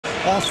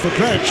off the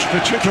bench,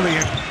 particularly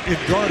in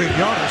guarding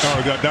Giannis.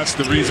 Oh, that's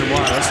the reason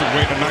why. That's a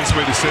nice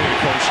way to say it,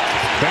 Coach.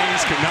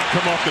 Baines cannot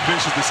come off the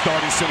bench as the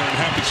starting center and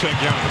have to check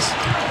Giannis.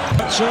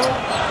 So,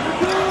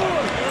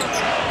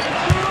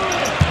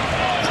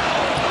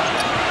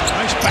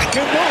 nice back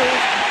end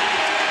move.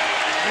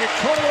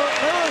 Nikola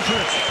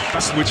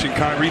Mirotic. Switching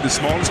Kyrie, the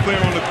smallest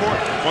player on the court,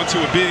 onto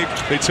a big,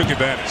 they took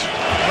advantage.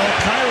 Well,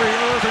 Kyrie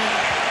Irving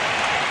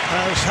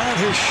has had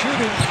his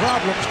shooting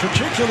problems,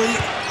 particularly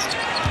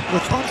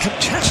with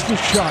uncontested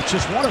shots.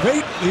 Just 1 of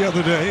 8 the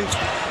other day,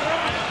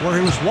 where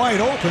he was wide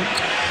open.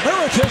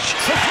 Mirotic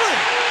for 3.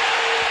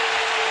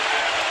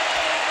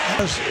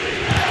 Has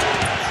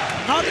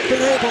not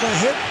been able to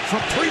hit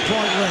from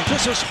three-point range.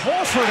 This is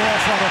Horford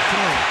off on a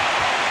 3.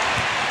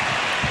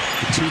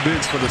 The 2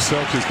 bigs for the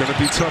Celtics. Going to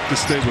be tough to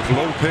stay with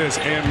Lopez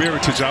and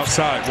Mirotic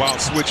outside while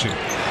switching.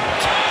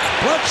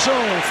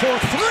 Bledsoe for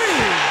 3.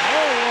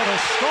 Oh, what a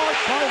start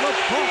by the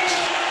Bucks.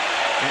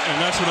 And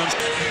that's what I'm...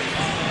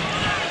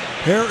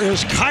 Here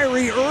is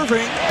Kyrie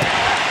Irving,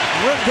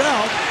 rimmed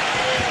out.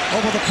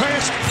 Over the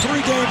past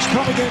 3 games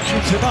coming into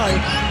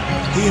tonight,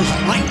 he is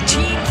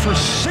 19 for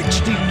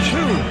 62.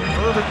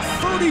 Irving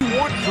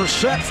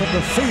 31% from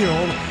the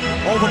field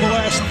over the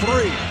last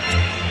 3.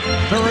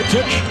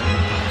 Mirotic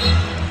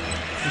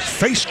is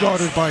face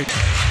guarded by...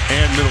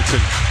 And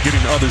Middleton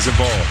getting others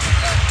involved.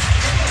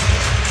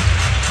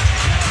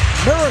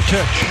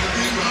 Mirotic,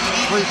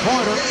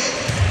 3-pointer.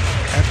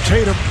 And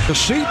Tatum to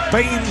seat.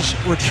 Baines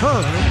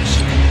returns.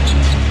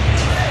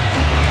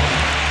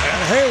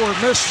 And Hayward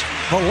missed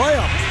the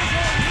layup.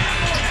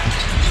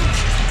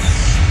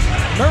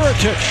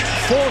 Mirotic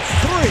for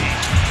 3.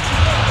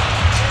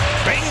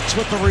 Baines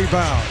with the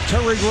rebound.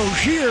 Terry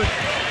Rozier.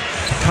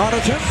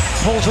 Connaughton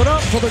pulls it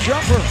up for the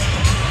jumper.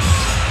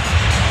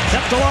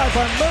 Kept alive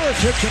by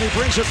Mirotic, and he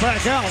brings it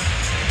back out.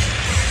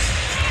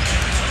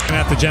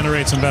 Gonna have to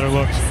generate some better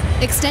looks.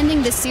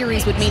 Extending this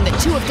series would mean that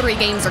 2 of 3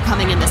 games are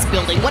coming in this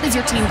building. What does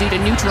your team do to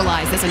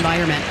neutralize this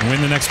environment?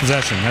 Win the next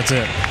possession. That's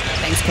it.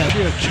 Thanks, Coach.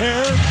 A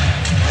tear,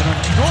 an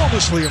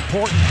enormously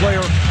important player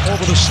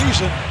over the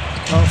season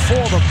for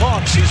the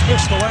Bucks. He's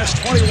missed the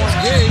last 21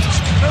 games.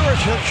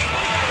 Mirotic,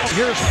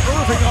 here's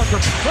Irving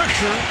under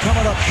pressure,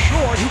 coming up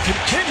short. He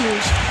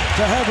continues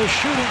to have his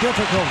shooting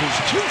difficulties.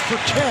 2 for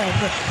 10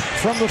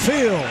 from the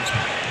field.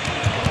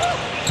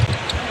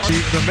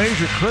 The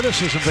major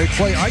criticism, they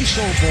play iso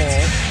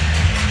ball.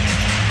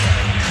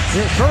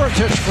 Here's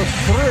Mirotic for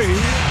 3.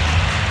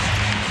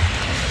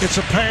 It's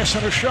a pass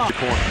and a shot.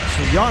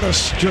 So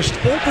Giannis just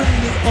opened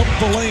up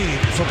the lane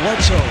for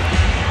Bledsoe.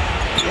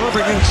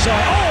 Irving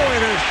inside. Oh,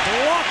 it is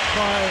blocked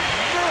by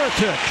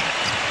Mirotic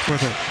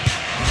with it.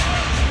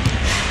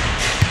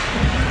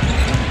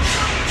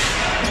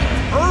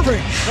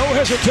 Irving, no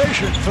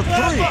hesitation for 3.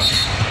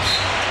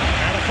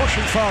 And a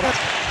pushing foul.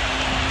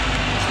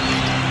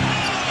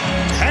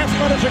 Half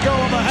minute to go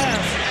in the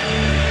half.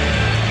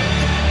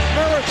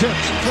 Mirotic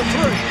for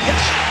 3.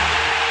 Yes.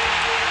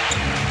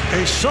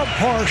 A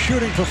subpar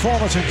shooting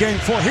performance in Game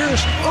 4.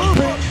 Here's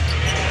Irving.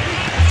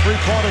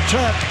 3-point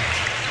attempt.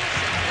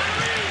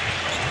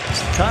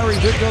 Kyrie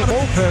did go.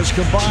 Lopez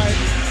combined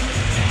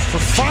for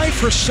 5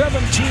 for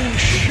 17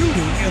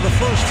 shooting in the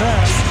first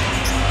half.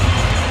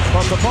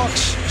 But the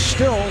Bucks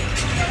still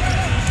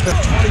at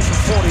 20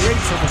 for 48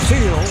 from the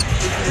field.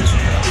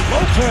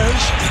 Lopez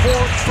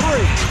for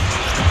 3.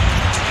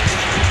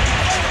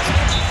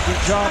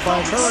 Good job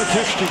by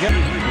Mirotic to get...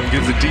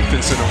 Gives the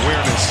defense an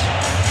awareness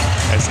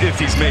as if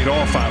he's made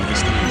all 5 of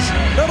his threes.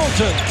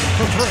 Middleton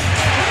for 3.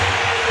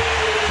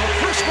 So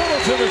Chris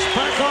Middleton is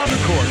back on the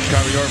court.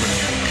 Kyrie Irving.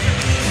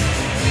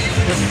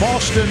 If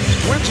Boston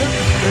wins it,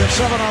 they have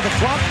 7 on the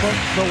clock, but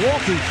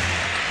Milwaukee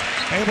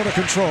able to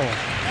control.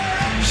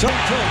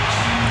 Celtics.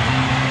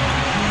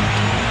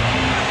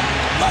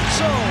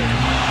 Bledsoe.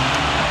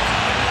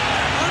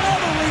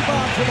 Another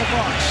rebound for the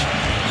Bucks.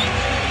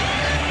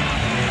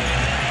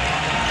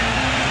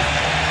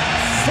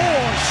 4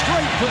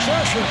 straight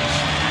possessions.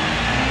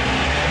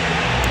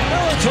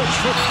 Mirotic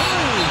for 3.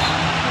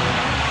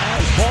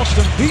 As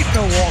Boston beat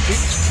Milwaukee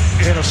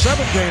in a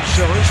 7-game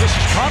series, this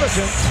is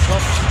Connaughton.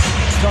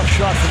 Tough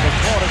shot from the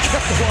corner,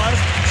 kept alive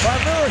by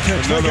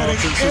Mirotic. Another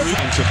offensive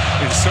rebound to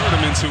insert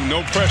him into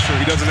no pressure.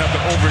 He doesn't have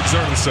to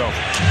overexert himself.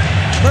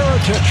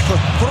 Mirotic for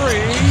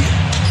 3.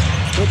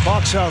 Good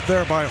box out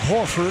there by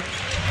Horford.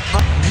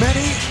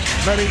 Many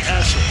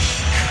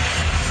assets.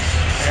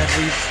 And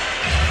we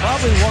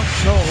probably won't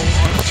know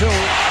until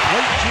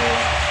late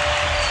June.